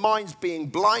veiled, minds being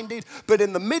blinded. But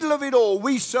in the middle of it all,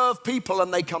 we serve people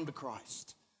and they come to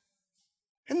Christ.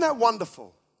 Isn't that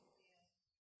wonderful?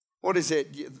 What is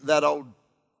it? That old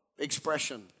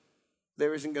expression.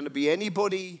 There isn't going to be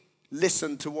anybody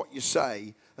listen to what you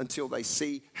say until they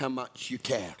see how much you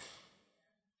care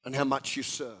and how much you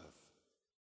serve.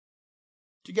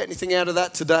 Do you get anything out of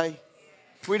that today?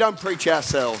 We don't preach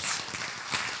ourselves.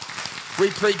 We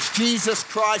preach Jesus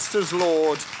Christ as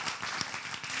Lord,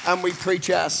 and we preach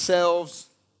ourselves,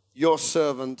 your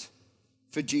servant,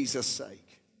 for Jesus'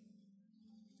 sake.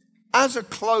 As a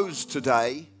close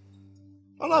today,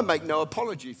 and I make no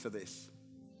apology for this,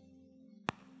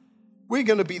 we're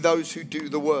going to be those who do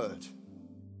the word.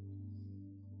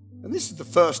 And this is the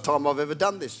first time I've ever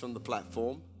done this from the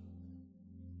platform.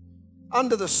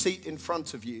 Under the seat in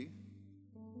front of you,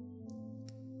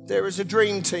 there is a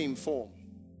dream team form.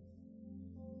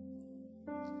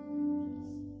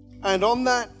 And on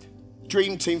that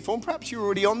dream team form, perhaps you're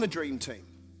already on the dream team.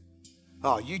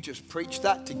 Oh, you just preached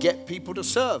that to get people to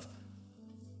serve.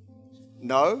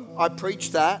 No, I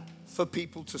preached that for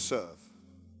people to serve.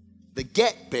 The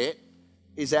get bit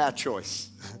is our choice.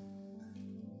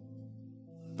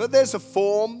 But there's a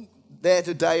form there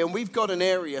today, and we've got an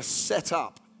area set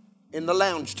up in the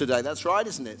lounge today. That's right,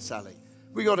 isn't it, Sally?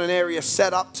 We've got an area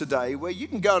set up today where you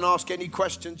can go and ask any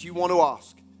questions you want to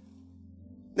ask.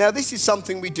 Now, this is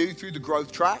something we do through the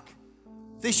Growth Track.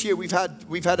 This year we've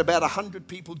had about 100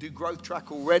 people do Growth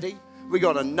Track already. We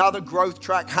got another Growth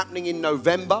Track happening in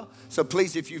November. So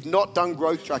please, if you've not done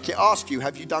Growth Track, I ask you,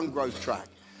 have you done Growth Track?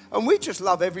 And we just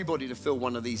love everybody to fill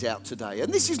one of these out today.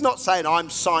 And this is not saying I'm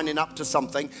signing up to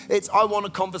something. It's I want a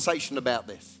conversation about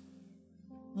this.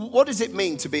 What does it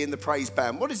mean to be in the praise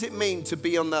band? What does it mean to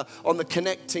be on the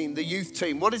Connect team, the youth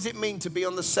team? What does it mean to be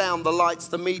on the sound, the lights,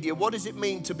 the media? What does it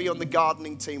mean to be on the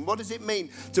gardening team? What does it mean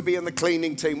to be on the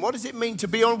cleaning team? What does it mean to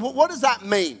be on, what does that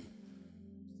mean?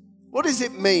 What does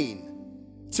it mean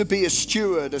to be a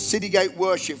steward, a Citygate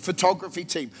worship, photography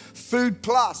team, Food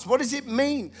Plus? What does it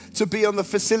mean to be on the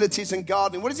facilities and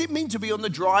gardening? What does it mean to be on the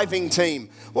driving team?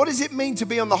 What does it mean to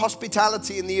be on the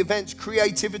hospitality and the events,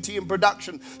 creativity and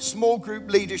production, small group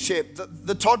leadership,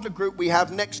 the toddler group we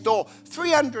have next door?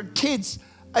 300 kids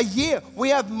a year. We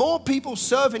have more people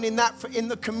serving in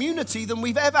the community than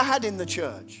we've ever had in the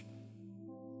church.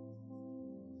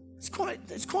 It's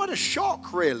quite a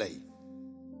shock, really.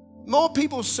 More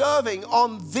people serving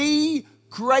on the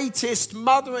greatest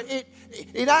mother.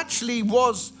 It actually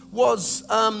was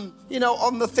on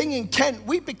the thing in Kent.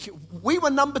 We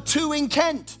were number 2 in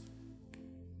Kent.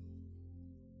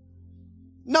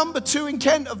 Number 2 in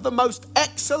Kent of the most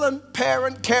excellent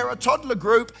parent carer toddler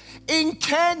group in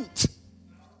Kent.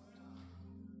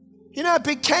 You know how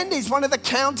big Kent is, one of the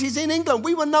counties in England.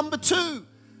 We were number 2.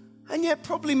 And yet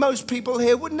probably most people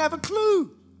here wouldn't have a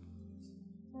clue.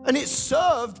 And it's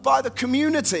served by the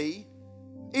community,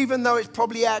 even though it's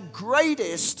probably our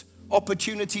greatest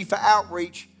opportunity for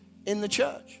outreach in the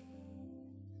church.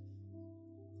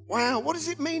 Wow, what does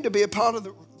it mean to be a part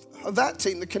of that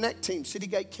team, the Connect team,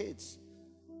 Citygate Kids?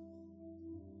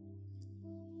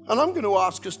 And I'm going to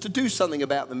ask us to do something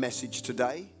about the message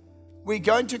today. We're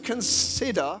going to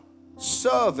consider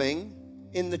serving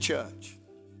in the church.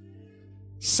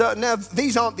 So now,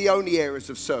 these aren't the only areas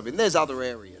of serving. There's other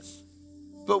areas.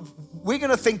 But we're going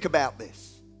to think about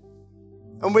this.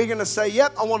 And we're going to say,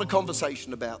 yep, I want a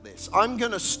conversation about this. I'm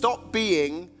going to stop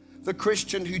being the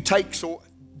Christian who takes or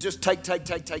just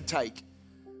take.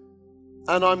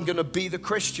 And I'm going to be the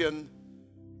Christian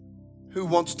who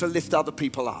wants to lift other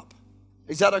people up.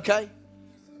 Is that okay?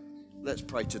 Let's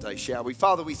pray today, shall we?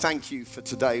 Father, we thank you for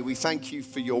today. We thank you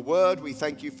for your word. We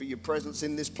thank you for your presence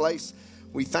in this place.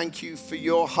 We thank you for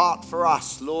your heart for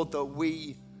us, Lord, that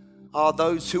we are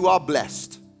those who are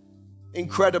blessed,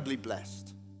 incredibly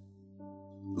blessed.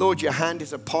 Lord, your hand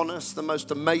is upon us, the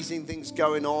most amazing things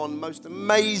going on, most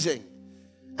amazing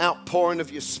outpouring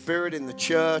of your spirit in the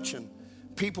church and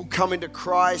people coming to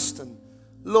Christ. And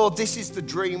Lord, this is the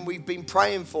dream we've been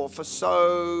praying for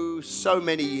so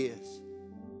many years.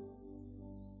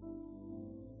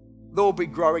 Lord, we're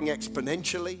growing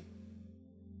exponentially.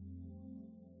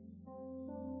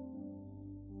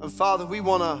 And Father, we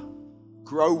want to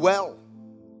grow well,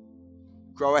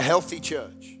 grow a healthy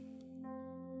church.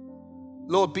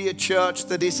 Lord, be a church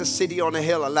that is a city on a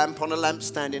hill, a lamp on a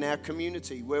lampstand in our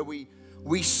community, where we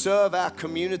serve our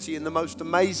community in the most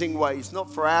amazing ways,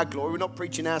 not for our glory. We're not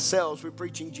preaching ourselves, we're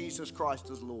preaching Jesus Christ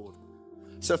as Lord.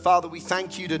 So Father, we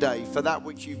thank you today for that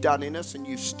which you've done in us, and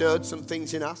you've stirred some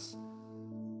things in us.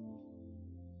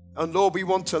 And Lord, we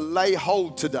want to lay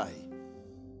hold today,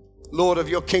 Lord, of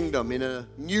your kingdom in a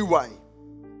new way.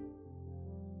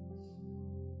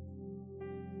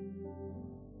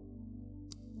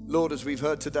 Lord, as we've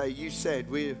heard today, you said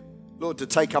we're, Lord, to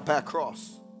take up our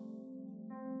cross.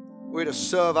 We're to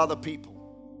serve other people.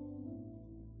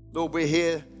 Lord, we're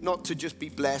here not to just be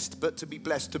blessed, but to be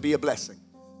blessed to be a blessing.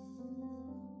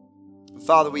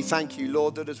 Father, we thank you,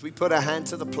 Lord, that as we put our hand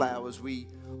to the plow, as we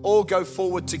all go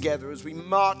forward together, as we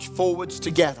march forwards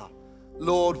together,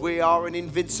 Lord, we are an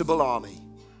invincible army,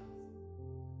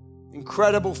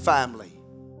 incredible family,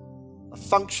 a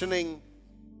functioning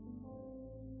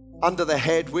under the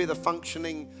head, we're the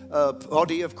functioning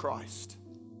body of Christ.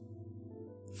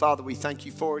 Father, we thank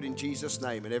you for it in Jesus'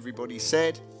 name. And everybody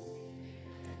said,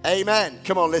 amen.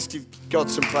 Come on, let's give God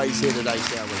some praise here today,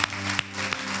 shall we?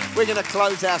 We're going to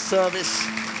close our service.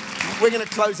 We're going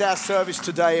to close our service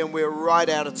today, and we're right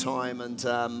out of time. And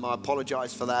I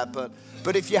apologize for that.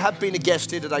 But if you have been a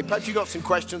guest here today, perhaps you've got some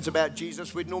questions about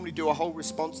Jesus. We'd normally do a whole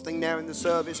response thing now in the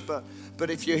service. But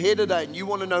if you're here today and you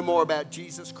want to know more about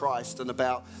Jesus Christ and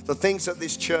about the things that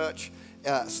this church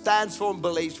stands for and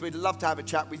believes, we'd love to have a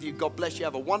chat with you. God bless you.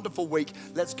 Have a wonderful week.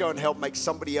 Let's go and help make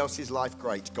somebody else's life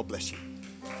great. God bless you.